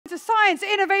Science,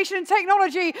 Innovation and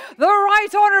Technology, the Right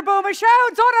Honourable Michelle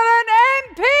Donelan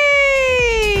MP.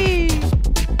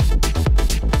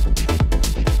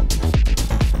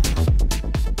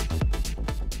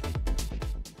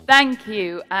 Thank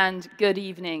you and good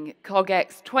evening,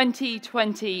 CogX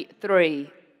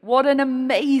 2023. What an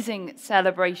amazing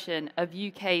celebration of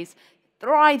UK's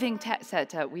thriving tech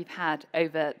sector we've had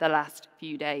over the last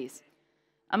few days.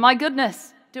 And my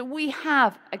goodness, do we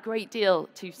have a great deal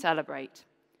to celebrate.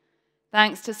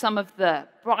 Thanks to some of the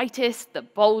brightest, the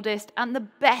boldest, and the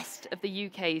best of the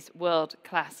UK's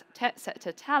world-class tech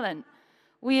sector talent,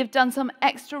 we have done some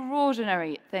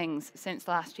extraordinary things since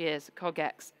last year's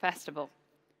CogX Festival.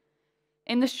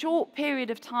 In the short period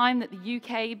of time that the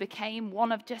UK became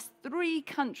one of just 3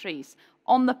 countries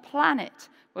on the planet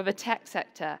with a tech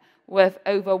sector worth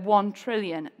over $1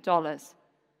 trillion,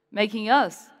 making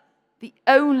us the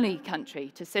only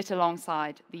country to sit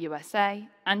alongside the USA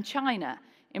and China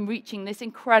in reaching this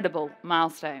incredible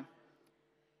milestone.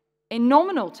 In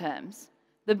nominal terms,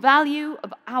 the value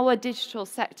of our digital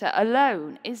sector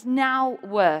alone is now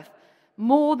worth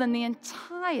more than the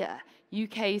entire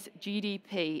UK's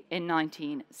GDP in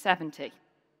 1970.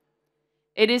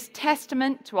 It is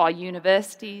testament to our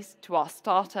universities, to our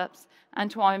startups, and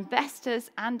to our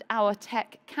investors and our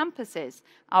tech campuses,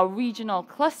 our regional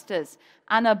clusters,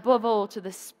 and above all to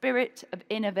the spirit of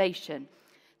innovation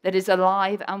that is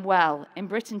alive and well in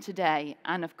Britain today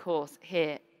and, of course,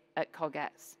 here at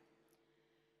CogX.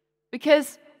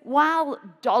 Because while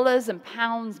dollars and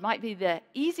pounds might be the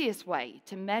easiest way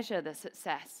to measure the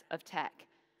success of tech,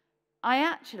 I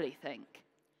actually think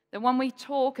that when we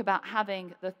talk about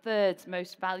having the 3rd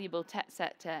most valuable tech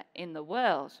sector in the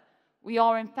world, we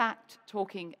are in fact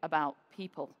talking about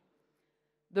people.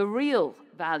 The real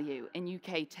value in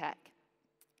UK tech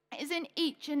is in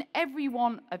each and every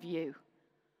one of you,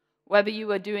 whether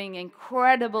you are doing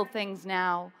incredible things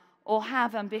now or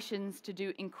have ambitions to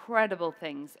do incredible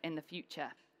things in the future.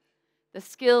 The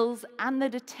skills and the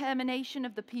determination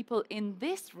of the people in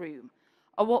this room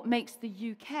are what makes the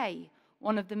UK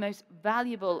one of the most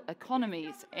valuable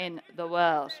economies in the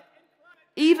world.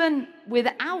 Even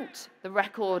without the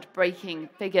record-breaking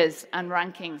figures and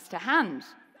rankings to hand,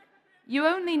 you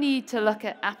only need to look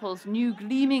at Apple's new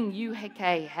gleaming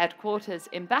UK headquarters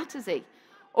in Battersea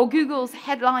or Google's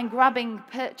headline-grabbing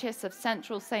purchase of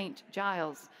Central St.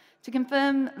 Giles to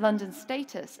confirm London's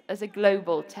status as a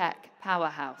global tech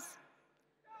powerhouse.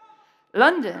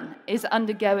 London is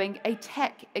undergoing a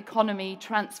tech economy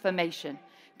transformation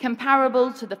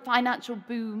comparable to the financial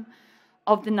boom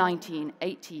of the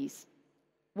 1980s,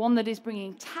 one that is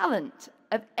bringing talent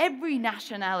of every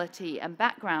nationality and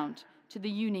background to the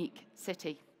unique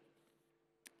city.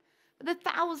 But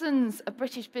the thousands of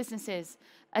British businesses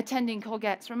attending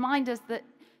CogX remind us that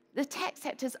the tech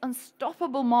sector's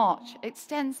unstoppable march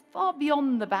extends far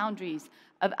beyond the boundaries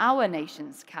of our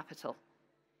nation's capital.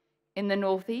 In the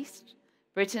Northeast,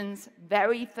 Britain's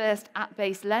very first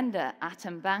app-based lender,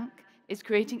 Atom Bank, is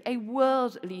creating a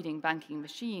world-leading banking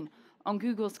machine on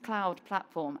Google's cloud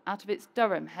platform out of its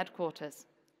Durham headquarters.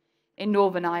 In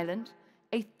Northern Ireland,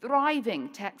 a thriving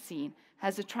tech scene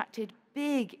has attracted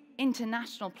big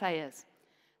international players,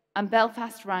 and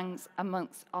Belfast ranks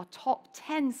amongst our top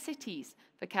 10 cities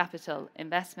for capital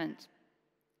investment.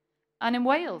 And in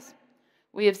Wales,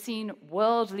 we have seen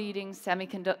world-leading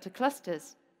semiconductor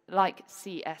clusters like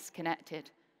CS Connected,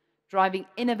 driving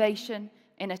innovation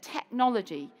in a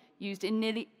technology used in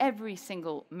nearly every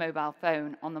single mobile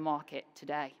phone on the market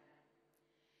today.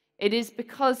 It is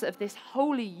because of this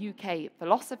wholly UK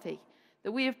philosophy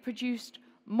that we have produced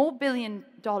more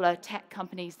billion-dollar tech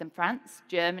companies than France,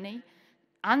 Germany,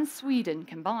 and Sweden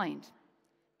combined.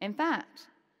 In fact,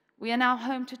 we are now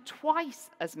home to twice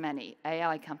as many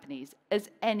AI companies as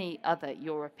any other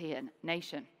European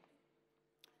nation.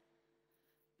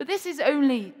 But this is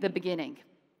only the beginning.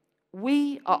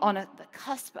 We are on the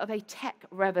cusp of a tech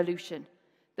revolution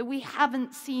that we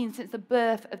haven't seen since the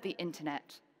birth of the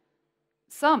internet.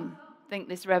 Some think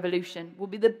this revolution will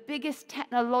be the biggest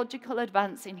technological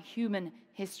advance in human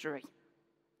history.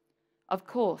 Of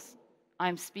course,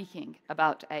 I'm speaking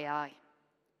about AI.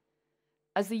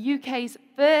 As the UK's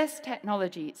first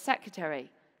technology secretary,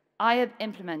 I have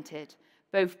implemented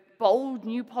both bold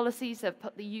new policies that have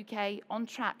put the UK on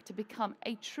track to become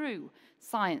a true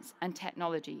science and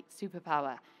technology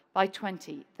superpower by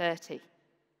 2030.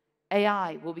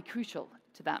 AI will be crucial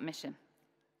to that mission.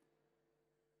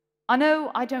 I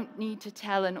know I don't need to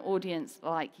tell an audience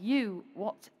like you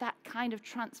what that kind of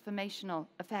transformational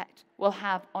effect will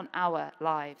have on our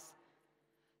lives.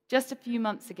 Just a few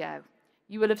months ago,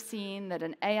 you will have seen that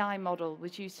an AI model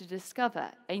was used to discover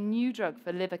a new drug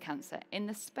for liver cancer in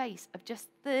the space of just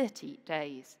 30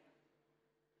 days.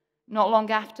 Not long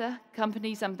after,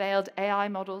 companies unveiled AI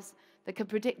models that could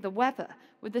predict the weather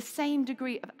with the same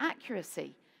degree of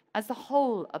accuracy as the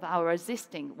whole of our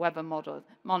existing weather model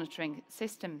monitoring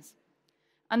systems.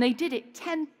 And they did it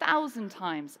 10,000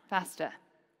 times faster.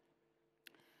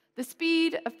 The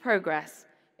speed of progress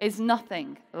is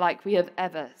nothing like we have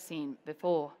ever seen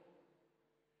before.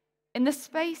 In the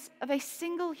space of a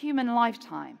single human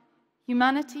lifetime,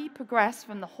 humanity progressed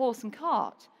from the horse and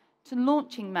cart to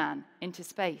launching man into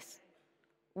space.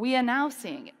 We are now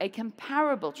seeing a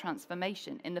comparable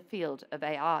transformation in the field of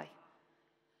AI,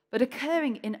 but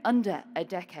occurring in under a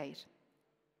decade.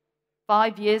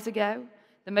 5 years ago,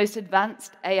 the most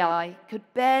advanced AI could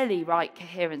barely write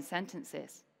coherent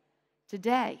sentences.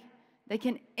 Today, they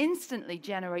can instantly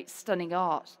generate stunning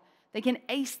art. They can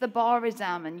ace the bar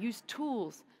exam and use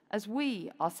tools as we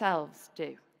ourselves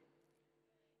do.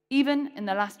 Even in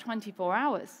the last 24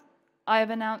 hours, I have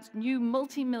announced new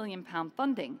multi-million-pound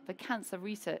funding for cancer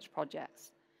research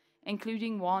projects,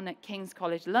 including one at King's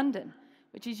College London,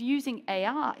 which is using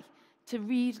AI to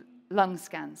read lung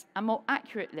scans and more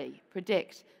accurately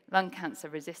predict lung cancer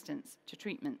resistance to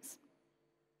treatments.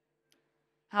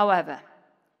 However,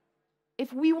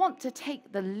 if we want to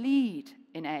take the lead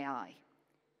in AI,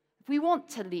 if we want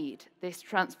to lead this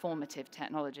transformative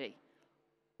technology,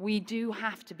 we do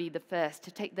have to be the first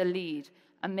to take the lead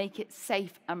and make it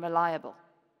safe and reliable.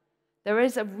 There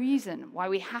is a reason why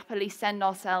we happily send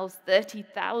ourselves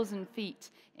 30,000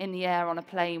 feet in the air on a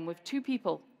plane with 2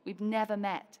 people we've never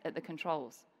met at the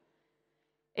controls.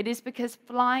 It is because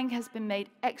flying has been made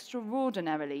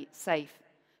extraordinarily safe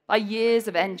by years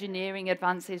of engineering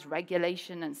advances,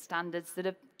 regulation, and standards that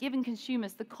have given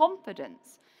consumers the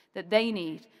confidence that they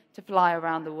need to fly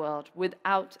around the world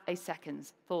without a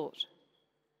second's thought.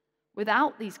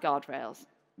 Without these guardrails,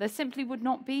 there simply would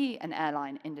not be an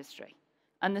airline industry.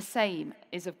 And the same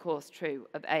is, of course, true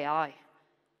of AI.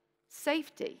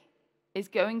 Safety is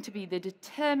going to be the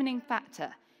determining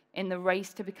factor in the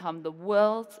race to become the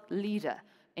world's leader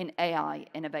in AI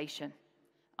innovation.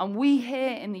 And we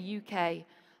here in the UK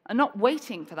are not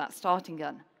waiting for that starting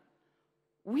gun.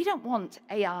 We don't want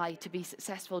AI to be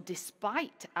successful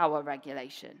despite our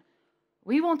regulation.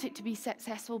 We want it to be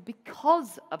successful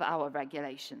because of our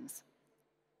regulations.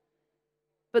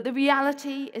 But the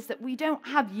reality is that we don't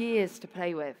have years to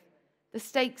play with. The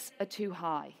stakes are too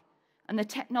high, and the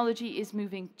technology is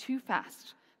moving too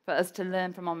fast for us to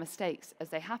learn from our mistakes as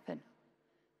they happen.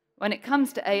 When it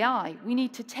comes to AI, we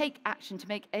need to take action to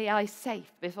make AI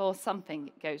safe before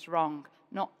something goes wrong,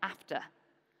 not after.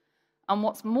 And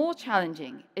what's more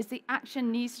challenging is the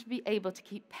action needs to be able to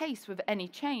keep pace with any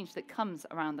change that comes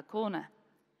around the corner.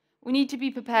 We need to be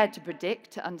prepared to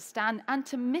predict, to understand, and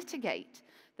to mitigate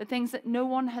the things that no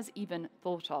one has even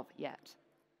thought of yet.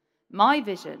 My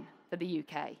vision for the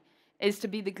UK is to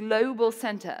be the global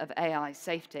centre of AI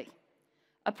safety,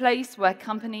 a place where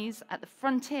companies at the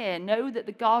frontier know that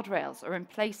the guardrails are in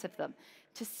place of them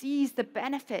to seize the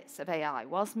benefits of AI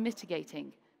whilst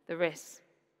mitigating the risks.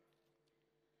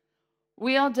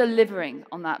 We are delivering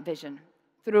on that vision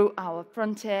through our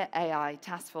Frontier AI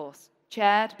Task Force,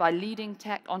 chaired by leading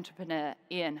tech entrepreneur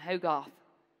Ian Hogarth.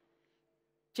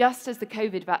 Just as the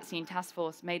COVID vaccine task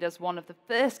force made us one of the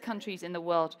first countries in the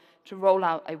world to roll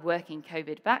out a working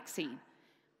COVID vaccine,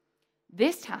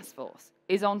 this task force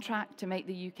is on track to make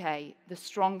the UK the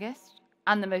strongest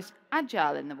and the most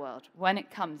agile in the world when it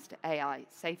comes to AI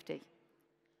safety.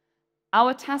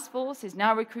 Our task force is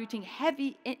now recruiting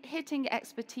heavy-hitting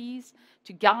expertise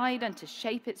to guide and to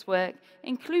shape its work,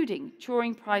 including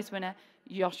Turing Prize winner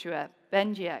Joshua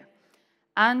Bengio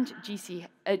and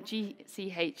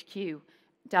GCHQ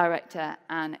Director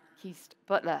Anne Keast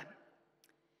Butler.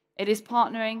 It is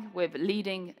partnering with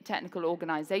leading technical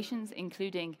organizations,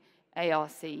 including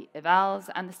ARC Evals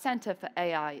and the Center for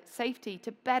AI Safety,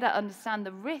 to better understand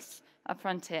the risks of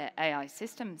frontier AI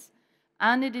systems.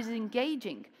 And it is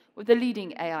engaging with the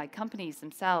leading AI companies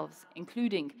themselves,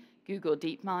 including Google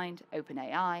DeepMind,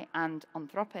 OpenAI, and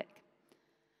Anthropic.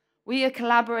 We are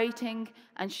collaborating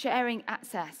and sharing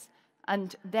access,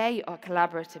 and they are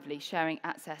collaboratively sharing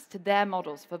access to their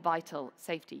models for vital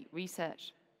safety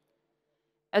research.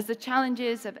 As the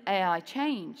challenges of AI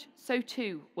change, so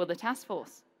too will the task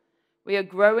force. We are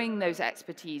growing those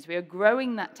expertise, we are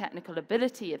growing that technical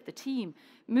ability of the team,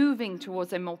 moving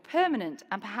towards a more permanent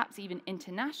and perhaps even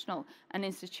international and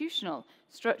institutional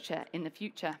structure in the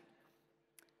future.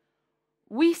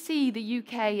 We see the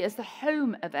UK as the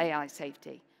home of AI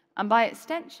safety, and by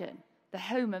extension, the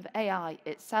home of AI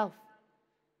itself.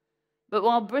 But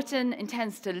while Britain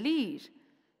intends to lead,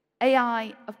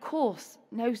 AI, of course,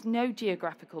 knows no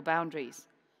geographical boundaries,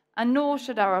 and nor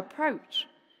should our approach,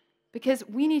 because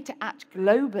we need to act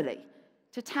globally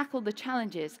to tackle the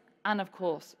challenges and, of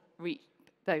course, reap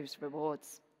those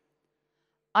rewards.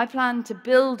 I plan to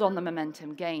build on the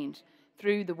momentum gained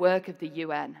through the work of the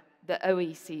UN, the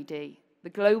OECD, the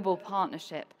Global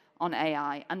Partnership on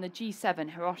AI, and the G7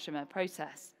 Hiroshima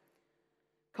process.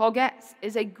 CogX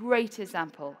is a great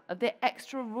example of the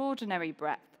extraordinary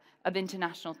breadth of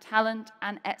international talent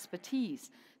and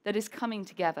expertise that is coming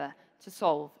together to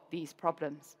solve these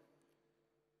problems.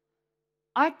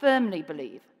 I firmly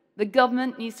believe the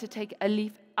government needs to take a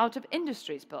leaf out of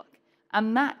industry's book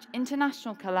and match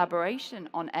international collaboration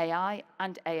on AI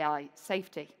and AI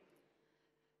safety.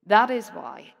 That is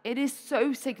why it is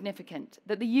so significant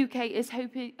that the UK is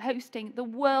hosting the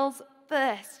world's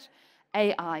first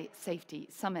AI Safety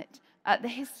Summit at the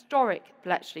historic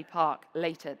Bletchley Park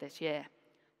later this year,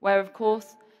 where, of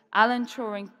course, Alan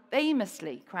Turing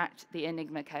famously cracked the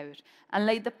Enigma code and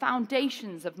laid the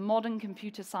foundations of modern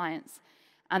computer science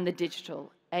and the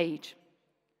digital age.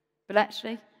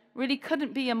 Bletchley really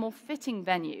couldn't be a more fitting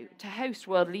venue to host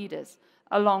world leaders,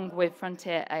 along with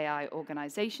frontier AI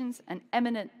organizations and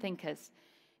eminent thinkers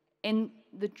in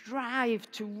the drive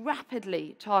to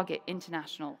rapidly target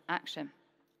international action.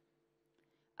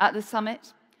 At the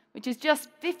summit, which is just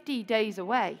 50 days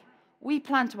away, we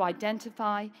plan to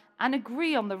identify and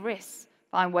agree on the risks,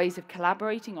 find ways of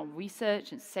collaborating on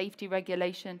research and safety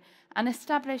regulation, and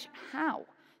establish how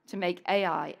to make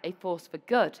AI a force for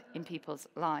good in people's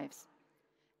lives.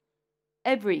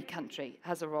 Every country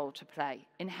has a role to play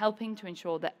in helping to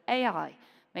ensure that AI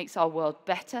makes our world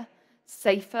better,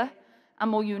 safer,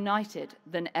 and more united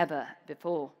than ever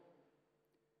before.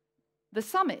 The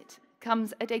summit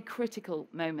comes at a critical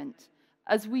moment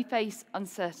as we face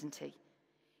uncertainty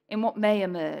in what may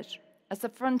emerge as the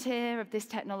frontier of this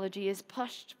technology is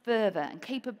pushed further and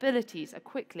capabilities are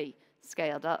quickly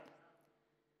scaled up.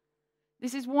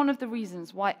 This is one of the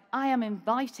reasons why I am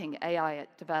inviting AI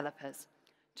developers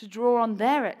to draw on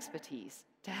their expertise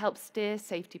to help steer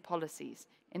safety policies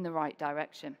in the right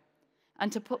direction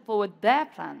and to put forward their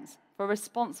plans for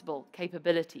responsible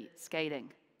capability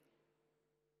scaling.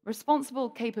 Responsible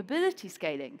capability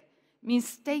scaling means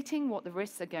stating what the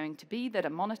risks are going to be that are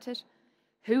monitored,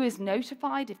 who is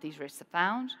notified if these risks are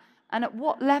found, and at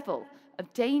what level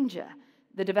of danger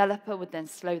the developer would then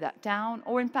slow that down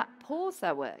or in fact pause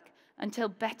their work until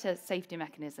better safety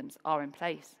mechanisms are in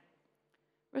place.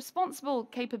 Responsible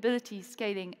capability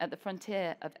scaling at the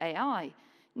frontier of AI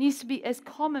needs to be as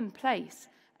commonplace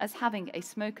as having a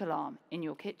smoke alarm in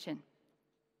your kitchen.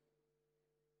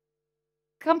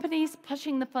 Companies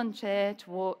pushing the frontier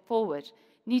forward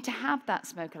need to have that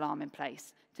smoke alarm in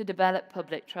place to develop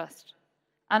public trust.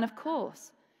 And of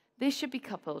course, this should be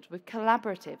coupled with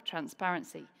collaborative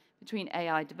transparency between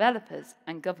AI developers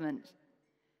and government.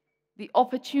 The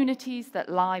opportunities that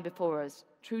lie before us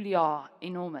truly are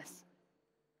enormous.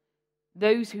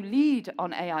 Those who lead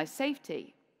on AI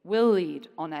safety will lead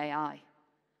on AI,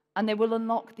 and they will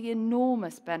unlock the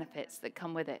enormous benefits that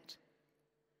come with it.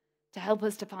 To help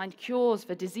us to find cures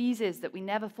for diseases that we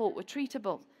never thought were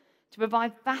treatable, to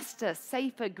provide faster,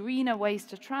 safer, greener ways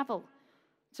to travel,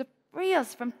 to free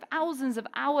us from thousands of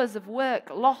hours of work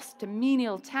lost to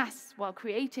menial tasks while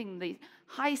creating the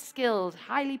high-skilled,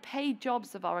 highly paid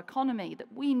jobs of our economy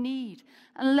that we need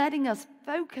and letting us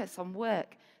focus on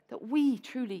work that we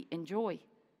truly enjoy.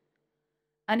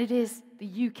 And it is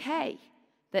the UK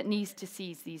that needs to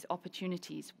seize these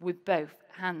opportunities with both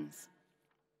hands.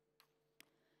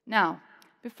 Now,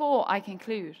 before I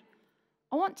conclude,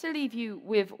 I want to leave you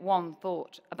with one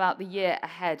thought about the year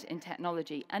ahead in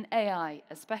technology, and AI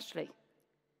especially.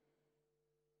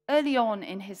 Early on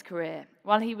in his career,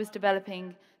 while he was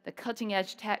developing the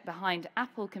cutting-edge tech behind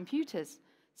Apple computers,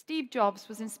 Steve Jobs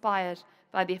was inspired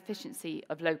by the efficiency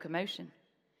of locomotion.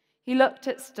 He looked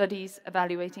at studies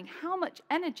evaluating how much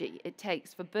energy it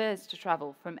takes for birds to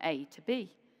travel from A to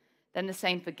B, then the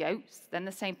same for goats, then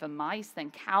the same for mice,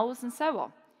 then cows, and so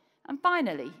on, and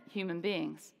finally, human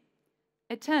beings.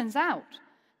 It turns out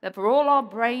that for all our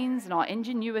brains and our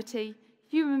ingenuity,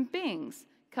 human beings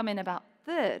come in about a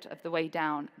third of the way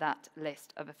down that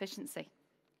list of efficiency.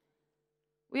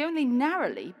 We only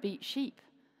narrowly beat sheep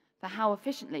for how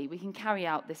efficiently we can carry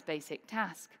out this basic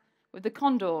task, with the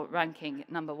condor ranking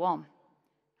number 1.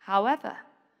 However,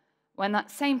 when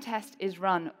that same test is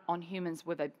run on humans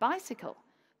with a bicycle,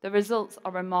 the results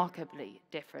are remarkably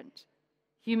different.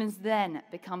 Humans then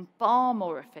become far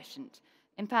more efficient,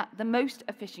 in fact, the most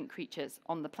efficient creatures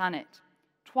on the planet,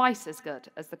 twice as good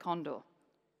as the condor.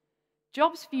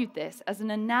 Jobs viewed this as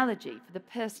an analogy for the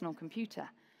personal computer,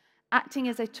 acting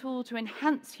as a tool to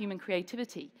enhance human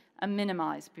creativity and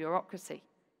minimize bureaucracy.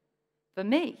 For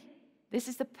me, this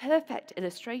is the perfect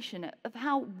illustration of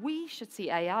how we should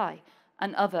see AI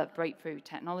and other breakthrough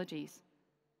technologies.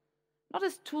 Not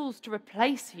as tools to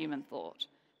replace human thought,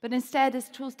 but instead as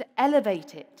tools to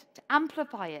elevate it, to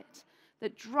amplify it,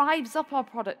 that drives up our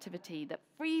productivity, that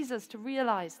frees us to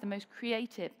realize the most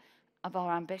creative of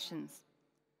our ambitions.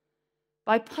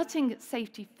 By putting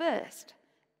safety first,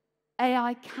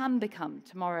 AI can become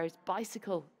tomorrow's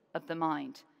bicycle of the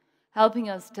mind, helping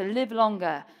us to live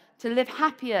longer, to live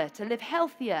happier, to live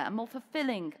healthier and more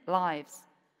fulfilling lives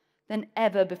than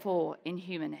ever before in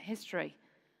human history.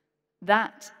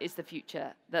 That is the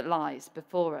future that lies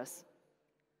before us.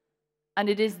 And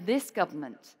it is this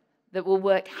government that will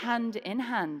work hand in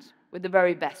hand with the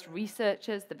very best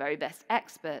researchers, the very best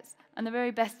experts, and the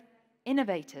very best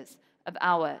innovators of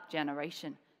our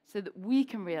generation, so that we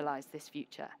can realize this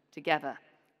future together.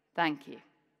 Thank you.